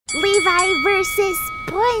Levi versus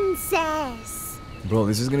Princess. Bro,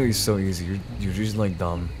 this is gonna be so easy. You're just like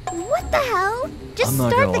dumb. What the hell? Just I'm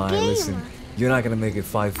not start gonna the lie. game. Listen, you're not gonna make it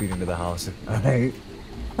 5 feet into the house, alright?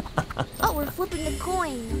 Oh, we're flipping a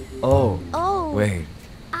coin. Oh. Oh. Wait.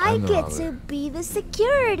 I I'm the get robber. to be the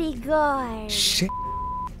security guard. Shit.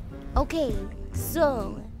 Okay,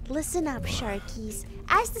 so listen up, Sharkies.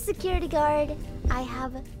 As the security guard, I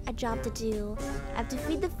have a job to do. I have to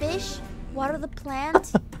feed the fish, water the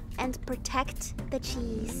plant, and protect the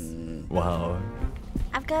cheese. Wow.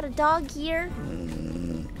 I've got a dog here.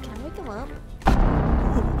 Can I wake him up?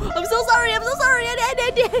 I'm so sorry. I'm so sorry.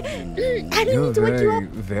 I didn't mean to wake you up.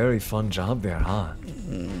 Very fun job there, huh?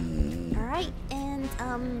 All right, and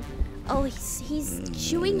oh, he's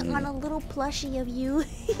chewing on a little plushie of you.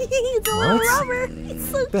 It's a little What? rubber. It's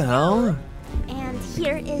so What the hell? And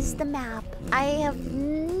here is the map. I have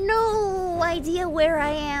no idea where I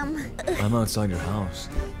am. I'm outside your house.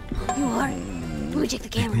 You are. Let me check the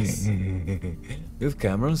cameras. You have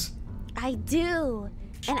cameras? I do,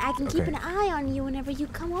 and I can keep Okay. an eye on you whenever you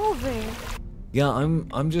come over. Yeah,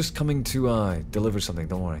 I'm just coming to deliver something.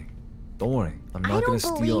 Don't worry. Don't worry. I'm not gonna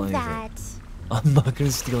steal believe anything. that. I'm not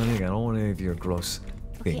gonna steal anything. I don't want any of your gross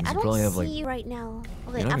Okay, things. I You don't probably see have like. you right now.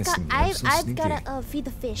 Okay, You're not I've gonna got. see me. I'm so I've sneaky. gotta feed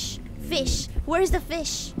the fish. Fish. Where's the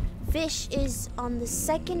fish? Fish is on the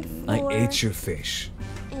second I floor. ate your fish.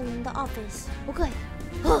 In the office. Okay.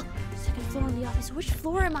 Oh, second floor in the office. Which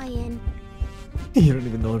floor am I in? You don't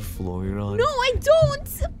even know what floor you're on. No, I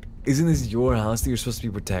don't. Isn't this your house that you're supposed to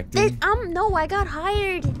be protecting? No, I got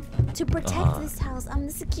hired to protect this house. I'm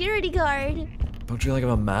the security guard. Don't you like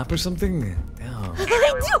have a map or something? Damn. I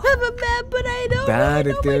do have a map, but I don't Bad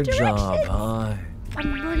really at know my their job, directions. huh?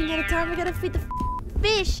 I'm running out of time. I gotta feed the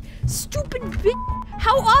fish. Stupid bitch.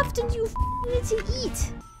 How often do you need to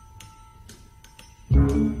eat?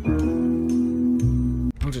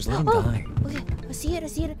 Don't just let him Oh, die. okay. I see it. I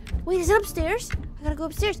see it. Wait, is it upstairs? I gotta go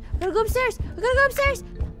upstairs. I gotta go upstairs. I gotta go upstairs.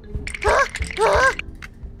 Ah, ah.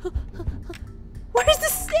 Where's the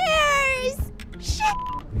stairs? Shit.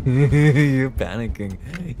 You're panicking.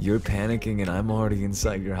 You're panicking, and I'm already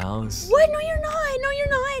inside your house. What? No, you're not. No, you're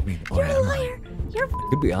not. mean, You're or a am I? liar. You're a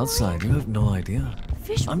Could be outside. You have no idea.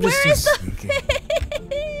 fish. I'm Where just is so the sneaky.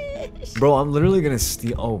 fish? Bro, I'm literally gonna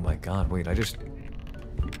steal. Oh my god, wait, I just.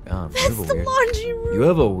 You have That's a the weird. laundry room. You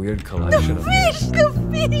have a weird collection of. The fish.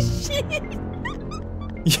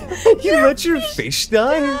 You let your fish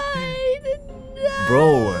die? died.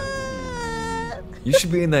 Bro, you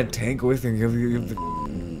should be in that tank with him. You have the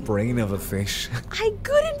brain of a fish. I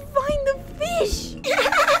couldn't find the fish.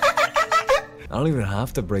 I don't even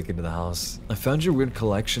have to break into the house. I found your weird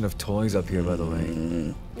collection of toys up here, by the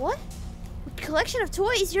way. What? A collection of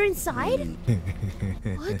toys? You're inside?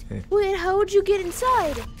 What? Wait, how would you get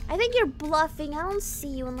inside? I think you're bluffing. I don't see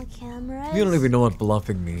you on the camera. You don't even know what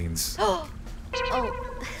bluffing means. Oh,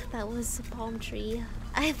 that was a palm tree.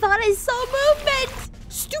 I thought I saw movement.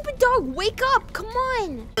 Stupid dog, wake up! Come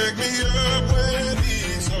on.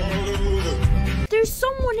 There's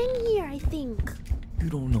someone in here, I think. You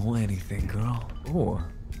don't know anything, girl. Oh,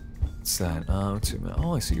 what's that?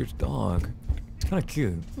 Oh, I see your dog. It's kind of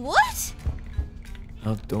cute. What?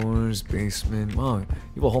 Outdoors, basement. Wow, you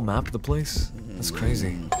have a whole map of the place? That's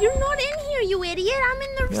crazy. You're not in here, you idiot. I'm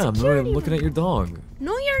in the Yeah, I'm security literally looking room. at your dog.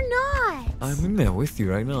 No, you're not. I'm in there with you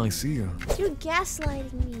right now. I see you. You're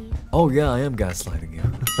gaslighting me. Oh yeah, I am gaslighting you.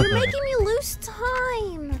 You're making me lose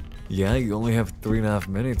time. Yeah, you only have 3.5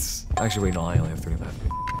 minutes. Actually, wait, no, I only have 3.5 minutes.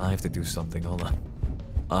 I have to do something. Hold on.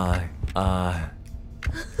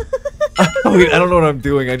 Wait, I don't know what I'm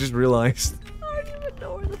doing. I just realized. I don't even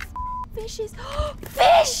know where the fish is.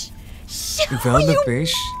 Fish! You found the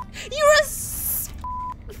fish? You're a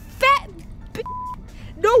fat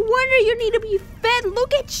No wonder you need to be fed.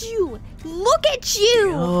 Look at you. Look at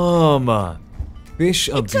you. Fish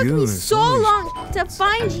It abuse. took me so Holy long to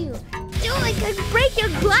find you. Dude, I could break your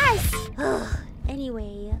glass.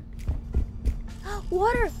 Anyway.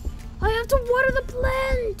 Water. I have to water the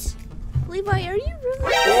plant. Levi, are you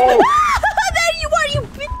really? There you are, you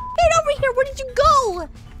bitch. Get over here. Where did you go?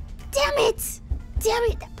 Damn it. Damn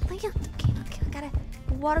it. That plant. Okay, I gotta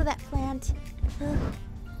water that plant.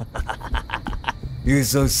 You're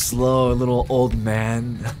so slow, little old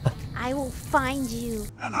man. I will find you.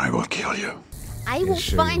 And I will kill you. I will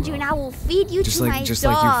sure find you you will. and I will feed you Just to like my just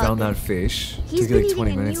dog. like you found that fish. He's Took been you like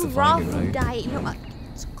 20 eating a minutes new to raw find it, food right? diet. You know,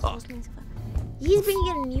 so close, man, so far. He's been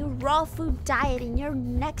eating a new raw food diet, and you're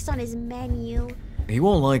next on his menu. He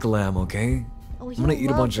won't like lamb, okay? Oh, I'm gonna eat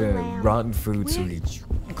a bunch of rotten food so Where he did you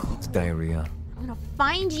go? it's diarrhea. I'm gonna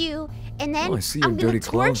find you, and then Oh, I see your I'm gonna dirty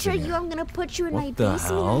clothes torture in you. here. I'm gonna put you in What my the basement.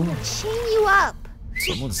 hell? I'm gonna chain you up.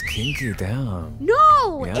 Someone's kinky down.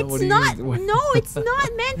 No, Yeah, it's not. No, it's not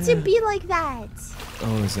meant to be like that.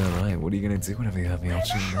 Oh, is that right? What are you gonna do whenever you have me all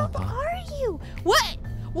chained up, huh? Where are you? What?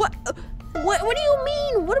 What do you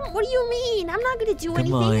mean? What do you mean? I'm not gonna do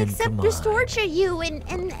anything except just torture you and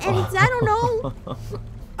I don't know.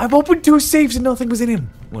 I've opened 2 safes and nothing was in him.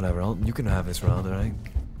 Whatever, you can have this round, alright?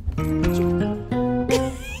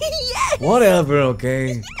 Yes. Whatever,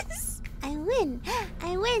 okay. Yes. I win.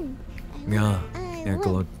 I win. Yeah,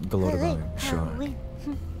 Galota value, sure.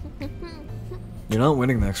 You're not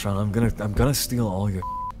winning next round. I'm gonna steal all your.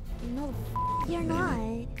 No, you're not.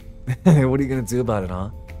 What are you gonna do about it,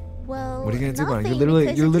 huh? Well, what are you gonna do about it?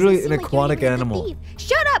 nothing, You're literally an like aquatic you're animal. Thief.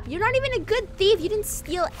 Shut up! You're not even a good thief. You didn't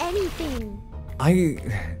steal anything. I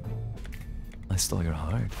stole your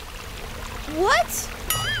heart. What?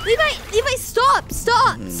 Levi, stop!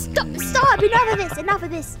 Enough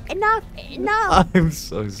of this! Enough! I'm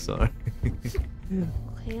so sorry.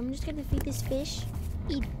 Okay, I'm just gonna feed this fish.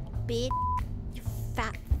 Eat, bitch. You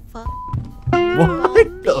fat fuck.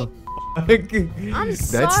 What the fuck? I'm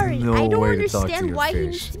That's sorry. no I don't way to talk to understand your why he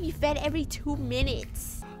fish. needs to be fed every 2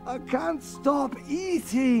 minutes. I can't stop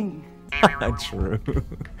eating. True.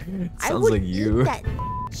 I Sounds would like you. Eat that,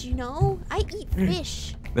 you know? I eat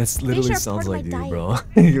fish. That's literally Fish are sounds part like of you, my bro.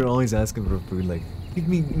 You're always asking for food, like, give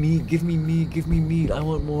me meat, give me meat, give me meat. I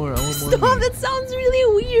want more, I want more. Stop! Meat. That sounds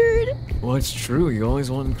really weird. Well, it's true. You always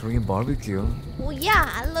want Korean barbecue. Well, yeah,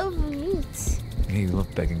 I love meat. Hey, you love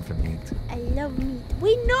begging for meat. I love meat.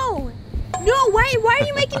 Wait, no! No, why are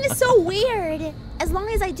you making this so weird? As long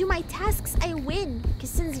as I do my tasks, I win. Because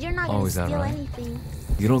since you're not gonna steal right? anything.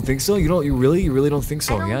 You don't think so? You really don't think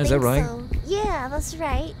so? I don't Yeah, is that think right? so. Yeah, that's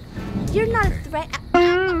right. You're not a threat.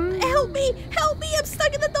 Help me! Help me! I'm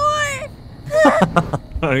stuck in the door!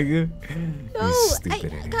 Are you? No, You stupid I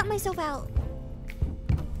idiot. got myself out.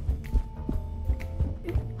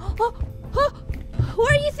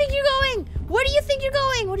 Where do you think you're going? Where do you think you're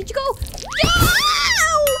going? Where did you go? No.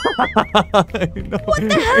 What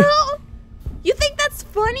the hell? You think that's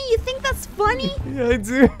funny? You think that's funny? Yeah, I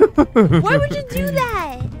do. Why would you do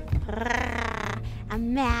that?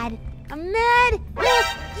 I'm mad. I'm mad.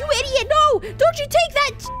 You idiot! No! Don't you take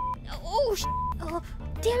that! Oh, oh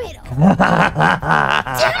damn it! Oh.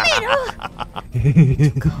 Damn it!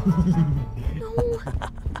 Oh. No!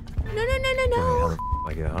 How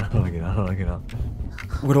do I get out?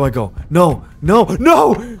 Where do I go? No! Come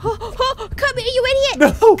here, you idiot!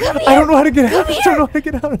 No! Come here. I don't know how to get out. Come I don't know how to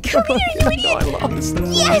get out. Come here, you idiot! No, I lost.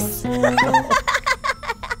 Yes!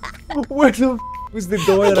 Where the was the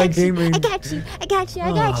door that I came in? I got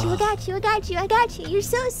you. You're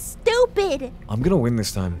so stupid. I'm gonna win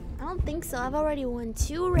this time. I don't think so. I've already won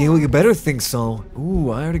 2 rounds. Yeah, well, you better think so.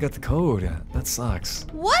 Ooh, I already got the code. That sucks.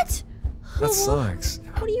 What? That sucks.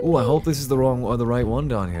 What do you Ooh, mean? I hope this is the wrong or the right one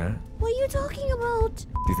down here. What are you talking about? Do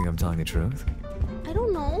you think I'm telling the truth? I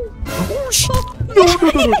don't know. Oh, shit. No.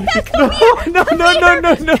 No.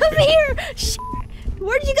 Come here. Shh.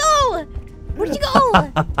 Where'd you go?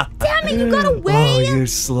 Damn it, you got away.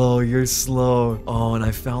 Oh, you're slow. Oh, and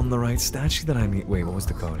I found the right statue that I need. Wait, what was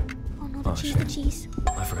the code? Oh no, shit. the cheese.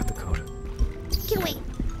 I forgot the code. Get away,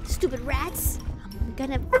 stupid rats. I'm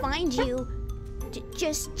gonna find you.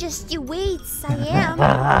 Just you wait, I am.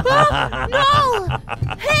 No!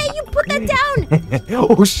 Hey, you put that down!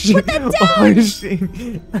 Oh shit! Put that down! Oh shit!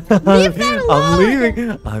 Leave that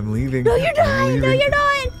alone! I'm leaving. No, you're not!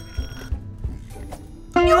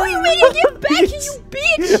 No, you idiot! Get back here, you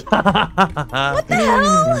bitch! What the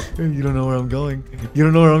hell? You don't know where I'm going. You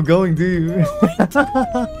don't know where I'm going, do you? No, I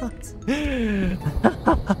don't.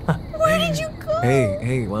 Where did you go?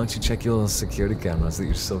 Hey, why don't you check your little security cameras that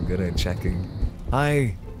you're so good at checking?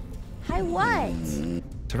 Hi. Hi, what?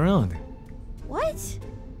 Turn around. What?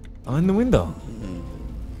 I'm in the window.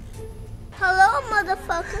 Hello,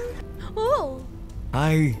 motherfucker. Oh.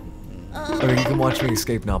 Hi. Or you can watch me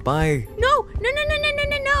escape now. Bye. No.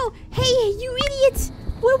 Hey, you idiot.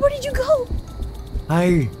 Where did you go?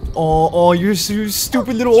 Hi. Oh, you're so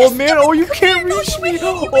stupid little old man. Oh, you can't reach me.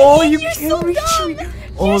 Oh, you can't reach me.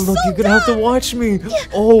 Oh, look, you're gonna have to watch me.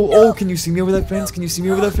 Oh, can you see me over that fence?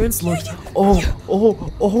 Look.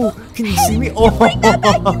 Oh, can you see me? Oh.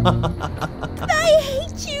 I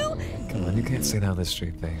hate you. Come on, you can't say that with a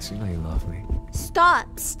straight face. You know you love me. Stop.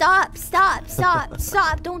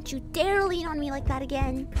 Don't you dare lean on me like that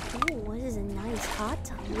again. Oh, this is a nice hot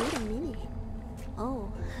tub. Wait a minute.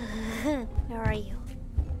 Oh, where are you?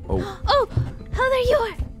 Oh, there you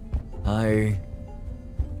are. Hi.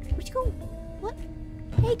 Where'd you go? What?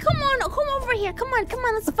 Hey, come over here. Come on,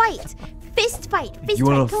 let's fight. Fist fight. You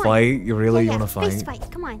wanna fight? You really yeah, wanna fight? Fist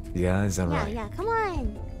fight, come on. Yeah, is that right? Yeah, come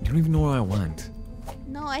on. You don't even know where I went.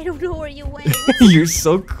 No, I don't know where you went. You're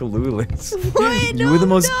so clueless. What? You No, were the I'm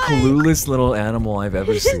most not. clueless little animal I've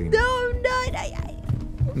ever seen. No, I'm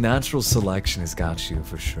not. Natural selection has got you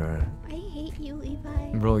for sure. I hate you,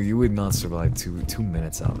 Levi. Bro, you would not survive two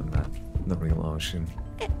minutes out in the real ocean.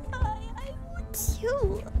 I would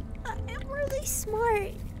too. I'm really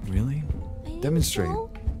smart. Really? I think Demonstrate. so.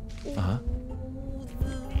 Uh-huh.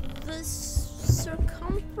 The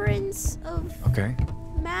circumference of Okay.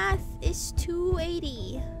 math is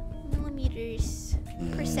 280 millimeters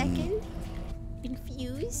per second.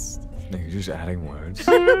 Confused? No, you're just adding words.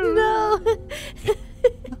 No.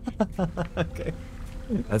 Okay.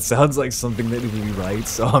 That sounds like something that we write,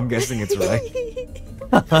 so I'm guessing it's right.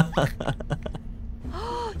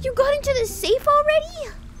 You got into the safe already?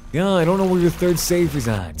 Yeah, I don't know where your third safe is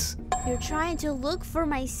at. You're trying to look for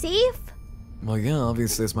my safe? Well, yeah,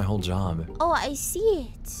 obviously that's my whole job. Oh, I see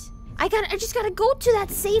it. I just gotta go to that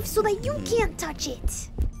safe so that you can't touch it.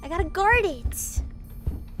 I gotta guard it.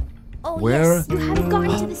 Oh, Where? yes, you haven't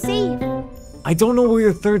gotten to the safe. I don't know where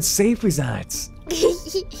your third safe is at.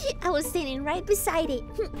 I was standing right beside it.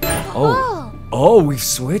 Oh. Oh, we've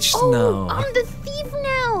switched now. I'm the thief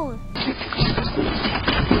now.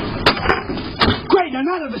 Great, now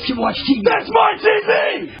none of us can watch TV. That's my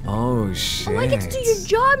TV! Oh, shit. Oh, I get to do your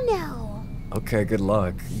job now. Okay, good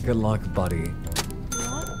luck. Good luck, buddy.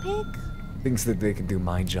 Lockpick? Thinks that they can do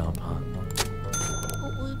my job, huh?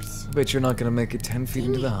 Oh, oops. Bet you're not gonna make it 10 feet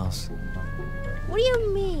into the house. What do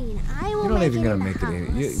you mean? I will You're not make even it gonna in the make it in.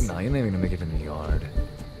 house. No, you're not even gonna make it in the yard.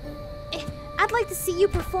 I'd like to see you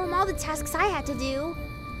perform all the tasks I had to do.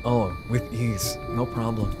 Oh, with ease. No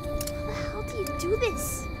problem. How do you do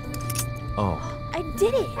this? Oh. I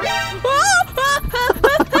did it.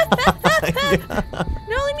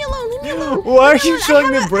 No, leave me alone. Leave me alone. Why are you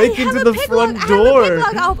trying to break into the front door?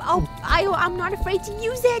 I'm not afraid to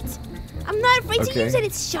use it. I'm not afraid to use it.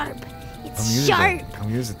 It's sharp. It's sharp.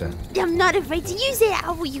 Come use it then. I'm not afraid to use it.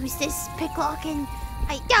 I will use this picklock and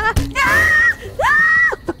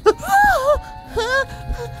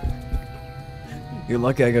You're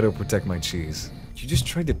lucky I gotta protect my cheese. You just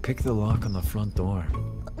tried to pick the lock on the front door.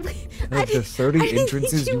 Of the 30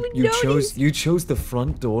 entrances, you chose the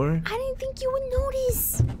front door? I didn't think you would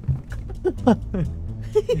notice.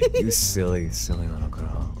 You silly little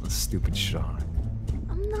girl. A stupid shark.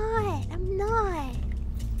 I'm not.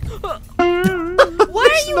 Why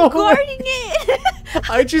are you guarding it?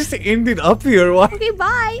 I just ended up here. Why? Okay,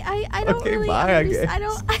 bye. I don't Okay, really. bye, I guess. I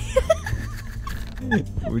don't.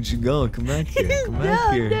 Where'd you go? Come back here. Come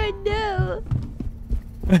back here. No.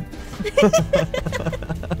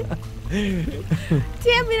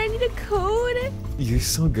 Damn it! I need a code. You're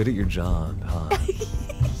so good at your job, huh?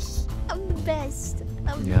 I'm the best.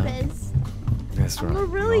 I'm Yeah? the best. That's I'm right. a You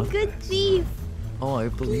really are the good best. thief. Oh, I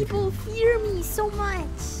believe you. People fear me so much.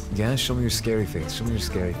 Yeah, show me your scary face. Show me your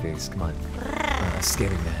scary face. Come on.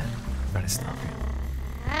 Scary man. Trying to stop you.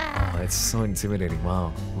 Oh, it's so intimidating.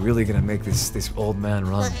 Wow. Really gonna make this old man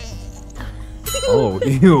run. Oh,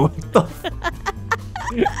 ew. What the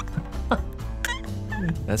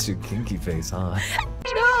That's your kinky face, huh?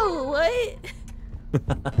 No, what?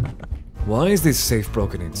 Why is this safe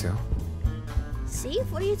broken into? Safe?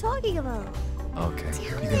 What are you talking about? Okay. Damn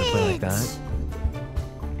You gonna play like that?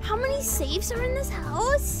 How many safes are in this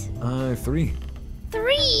house? 3.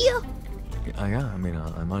 3! Yeah, I mean,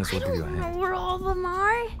 I might as I well give you a don't hand. know where all of them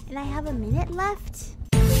are. And I have a minute left.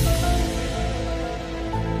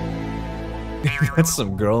 That's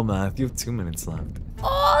some girl math. You have 2 minutes left.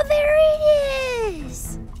 Oh, there it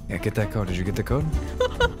is! Yeah, get that code. Did you get the code?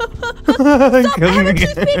 Stop, I have a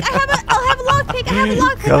toothpick! I'll have a lockpick! I have a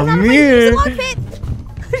lockpick! Come I'm not afraid to here. use a lockpick!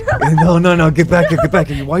 No, get back here, get back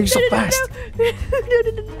here. Why are you so fast? No. Why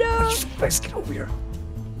are you so fast? Get over here.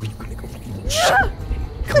 Where you gonna go?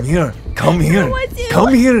 Come here. Come here.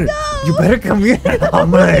 Come here. No. You better come here.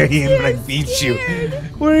 I'm gonna beat you.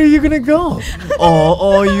 Where are you gonna go?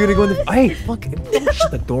 Oh, you're gonna go in the. Hey, fuck it. Don't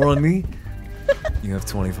shut the door on me. You have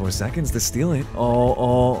 24 seconds to steal it.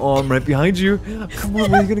 Oh, I'm right behind you. Come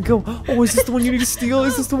on, where are you gonna go? Oh, is this the one you need to steal?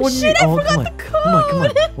 Is this the one you need? Oh, come on. Come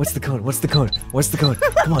on. What's the code?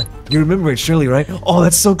 Come on. You remember it, surely, right? Oh,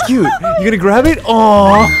 that's so cute. You gonna grab it?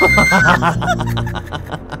 Oh.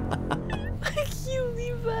 You,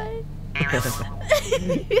 Levi.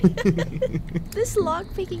 This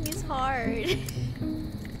lockpicking is hard.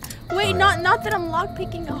 Wait, not that I'm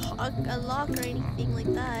lockpicking a lock or anything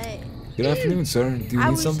like that. Good afternoon, sir. Do you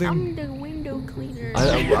need something? I'm the window cleaner.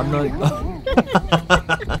 I'm not.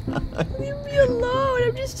 Leave me alone.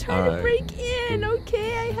 I'm just trying to Alright. break in,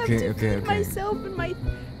 okay? I have to feed Okay. myself and my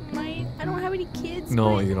I don't have any kids.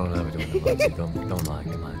 No, but- you don't have it. Don't lie.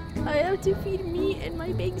 Come on. I have to feed me and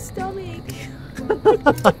my big stomach.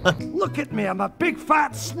 Look at me, I'm a big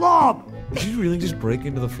fat slob! Did you really just break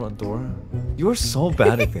into the front door? You are so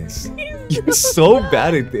bad at this. You're so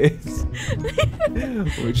bad at this.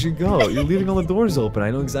 Where'd you go? You're leaving all the doors open.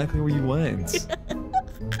 I know exactly where you went.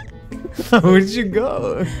 Where'd you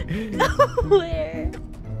go? Nowhere.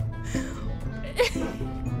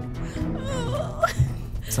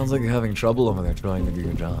 Sounds like you're having trouble over there trying to do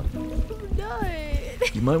your job. No.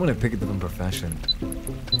 You might want to pick a different profession.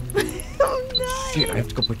 Oh no. Shit, I have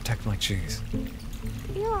to go protect my cheese.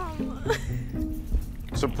 Yum.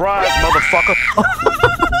 Surprise, motherfucker!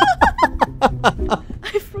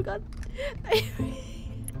 I forgot.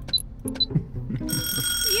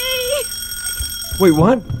 Yay! Wait,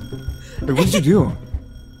 what? Wait, what did you do?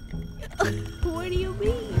 What do you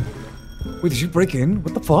mean? Wait, did you break in?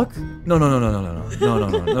 What the fuck? No,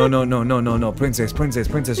 princess,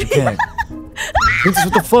 you can't. Princess,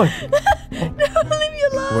 what the fuck? No, leave me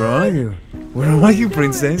alone. Where are you? Where are you,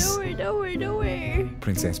 princess? Nowhere.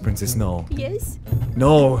 Princess, no. Yes?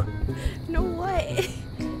 No. No what?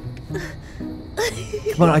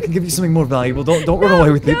 Come on, I can give you something more valuable. Don't run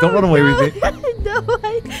away with it. Don't run away with it. No,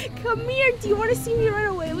 come here. Do you want to see me run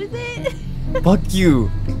away with it? Fuck you.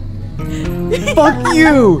 Fuck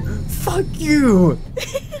you. Fuck you.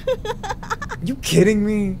 You kidding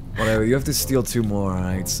me? Whatever, you have to steal 2 more,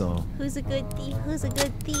 alright, so. Who's a good thief?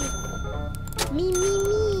 Me.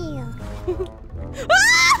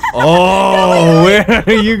 Oh, where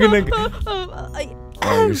are you gonna go? Oh,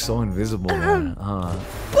 you're Boom! so invisible, man.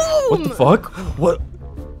 What the fuck? What?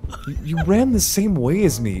 You ran the same way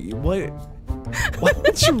as me. What? Why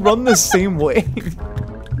did you run the same way?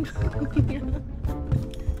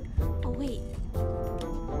 Oh wait.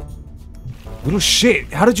 Little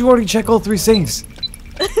shit. How did you already check all 3 safes?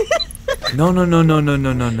 No.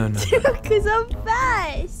 Because I'm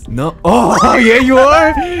fast. No. Oh, yeah, you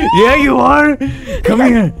are. Yeah, you are. Come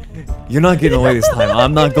here. You're not getting away this time.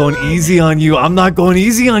 I'm not going easy on you.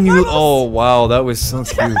 Oh, wow. That was so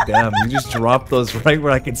cute. Damn, you just dropped those right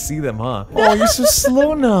where I could see them, huh? Oh, you're so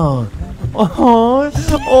slow now. Oh.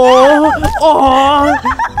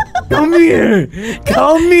 Come here.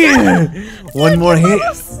 One more hit.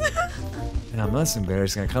 Damn, that's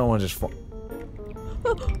embarrassing. I kind of want to just fall.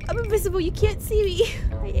 Oh, I'm invisible. You can't see me.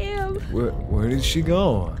 I am. Where did she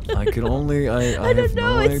go? I could only. I don't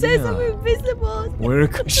know. No it says idea. I'm invisible. Where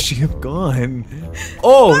could she have gone?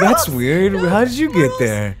 Oh, that's weird. How did you get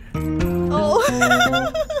there? Oh.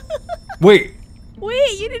 Wait.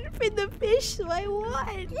 Wait, you didn't feed the fish, so I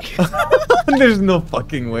won. There's no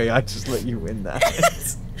fucking way. I just let you win that.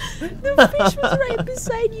 The fish was right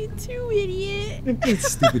beside you too, idiot. You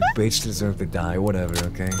stupid bitch deserve to die. Whatever.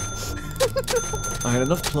 Okay. Alright,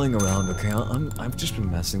 enough playing around. Okay. I've just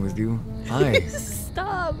been messing with you. Hi.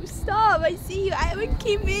 Stop. I see you. I haven't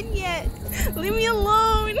came in yet. Leave me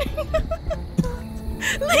alone.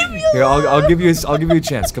 Leave me alone. Here, I'll give you a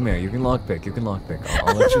chance. Come here. You can lockpick.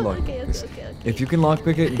 I'll let you lockpick. Okay. If you can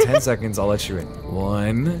lockpick it in 10 seconds, I'll let you in.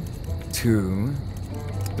 1, 2,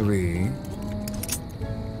 3,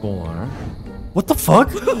 4. What the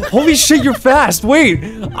fuck? Holy shit, you're fast. Wait,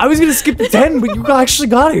 I was gonna skip the 10, but you actually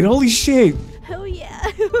got it. Holy shit. Hell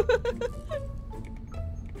yeah.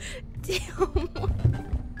 Damn.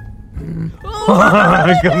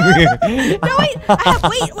 Come here. No, wait. I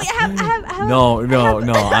have. No,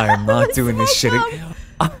 I am not doing this shit again.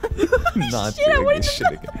 I'm not Shit, doing this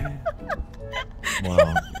shit again.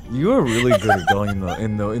 Wow, you are really good at going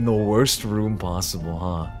in the worst room possible,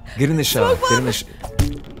 huh? Get in the shower. Get in the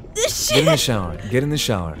shower.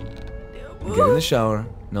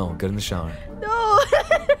 No, get in the shower. No.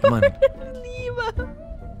 Come on. Leave.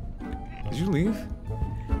 Did you leave?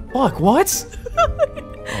 Fuck, what?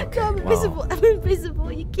 Okay, No, I'm invisible. I'm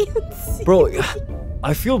invisible. You can't see. Bro,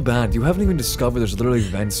 I feel bad. You haven't even discovered there's literally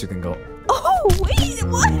vents you can go. Oh, wait.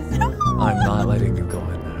 What? No. I'm not letting you go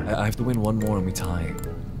in there. I have to win 1 more and we tie.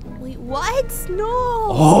 Wait, what? No.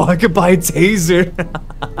 Oh, I could buy a taser.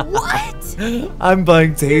 What? I'm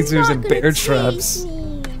buying tasers You're not and gonna bear chase traps.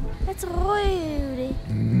 me. That's rude.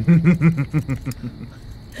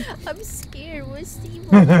 I'm scared. What's Steve?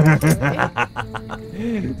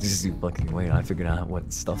 Just you fucking wait. I figured out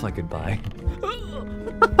what stuff I could buy.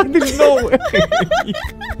 There's no way.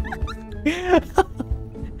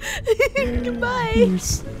 Goodbye. You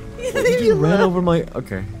Leave me ran alone. over my.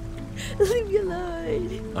 Okay. Leave me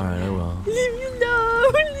alone. Alright, I will. Leave me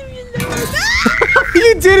alone. Leave me alone.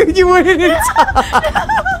 You did it! You went in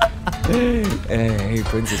Hey,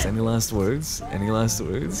 princess, any last words? That Come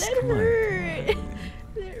on. hurt.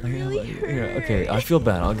 That really hurt. Here, okay, I feel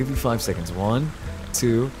bad. I'll give you 5 seconds. 1,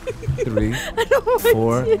 2, 3, I don't want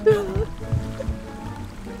 4. to.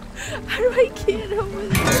 How do I get over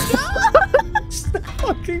there? Stop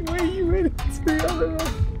fucking way you went into the other one.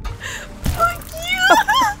 Fuck you!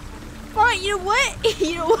 Fine, you know what?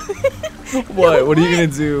 You know what? What? What are you gonna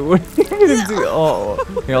do? What are you gonna do? Oh,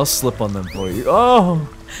 hey, I'll slip on them for you. Oh,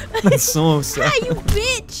 that's so sad. Ah, you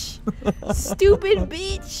bitch! Stupid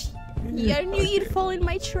bitch! Yeah, I knew you'd fall in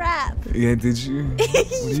my trap. Yeah, did you?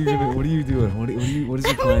 What are you doing? What is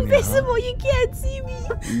your I'm plan here? invisible, you can't see me.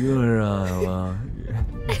 You're well.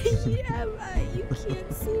 Yeah, you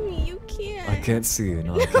can't see me, you can't. I can't see you.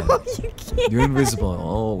 No, I can't. No, you can't. You're invisible.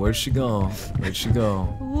 Oh, where'd she go? Where'd she go?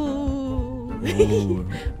 Ooh. Ooh.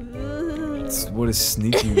 What a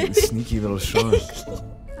sneaky little shark.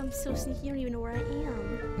 I'm so sneaky, you don't even know where I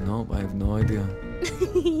am. Nope, I have no idea.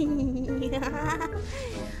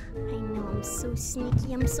 I know, I'm so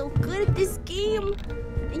sneaky. I'm so good at this game.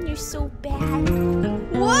 And you're so bad.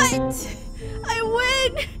 What? I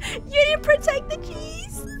win! You didn't protect the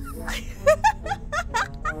cheese!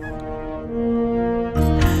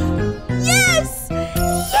 Yes!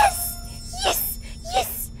 Yes! Yes!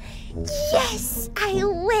 Yes! Yes! I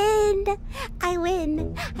win! I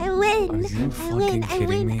win! I win! Are you I win! fucking I kidding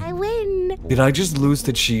win! me? I win! Did I just lose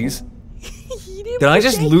to cheese? You didn't Did I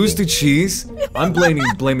just protect lose it. to cheese? I'm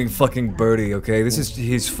blaming fucking Birdie, okay? This is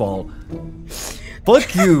his fault.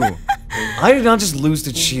 Fuck you! I did not just lose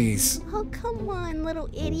to cheese. Oh, come on, little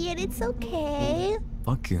idiot. It's okay.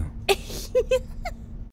 Fuck you.